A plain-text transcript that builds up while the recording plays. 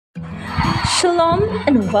Shalom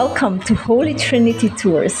and welcome to Holy Trinity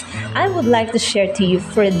Tours. I would like to share to you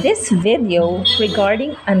for this video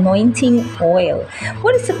regarding anointing oil.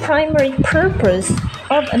 What is the primary purpose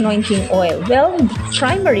of anointing oil? Well, the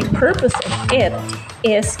primary purpose of it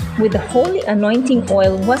is with the holy anointing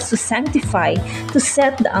oil was to sanctify, to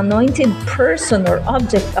set the anointed person or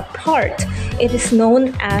object apart. It is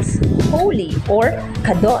known as holy or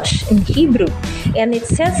kadosh in Hebrew. And it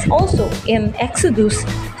says also in Exodus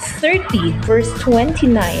 30 verse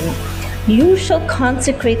 29, "You shall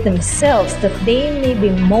consecrate themselves that they may be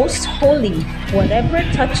most holy. Whatever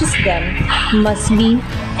touches them must be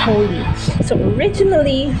holy." So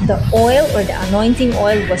originally, the oil or the anointing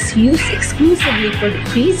oil was used exclusively for the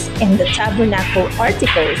priests and the tabernacle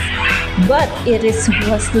articles, but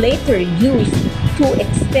was later used to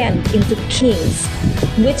extend into kings,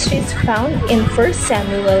 which is found in 1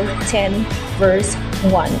 Samuel 10 verse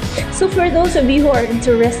 1. So for those of you who are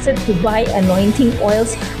interested to buy anointing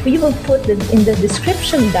oils, we will put it in the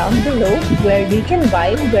description down below where you can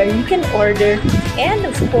buy, where you can order, and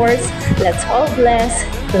of course, let's all bless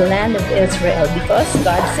the land of Israel, because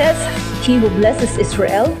God says, "He who blesses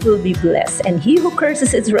Israel will be blessed, and he who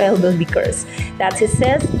curses Israel will be cursed." That it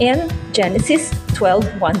says in Genesis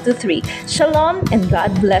 12:1-3. Shalom and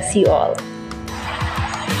God bless you all.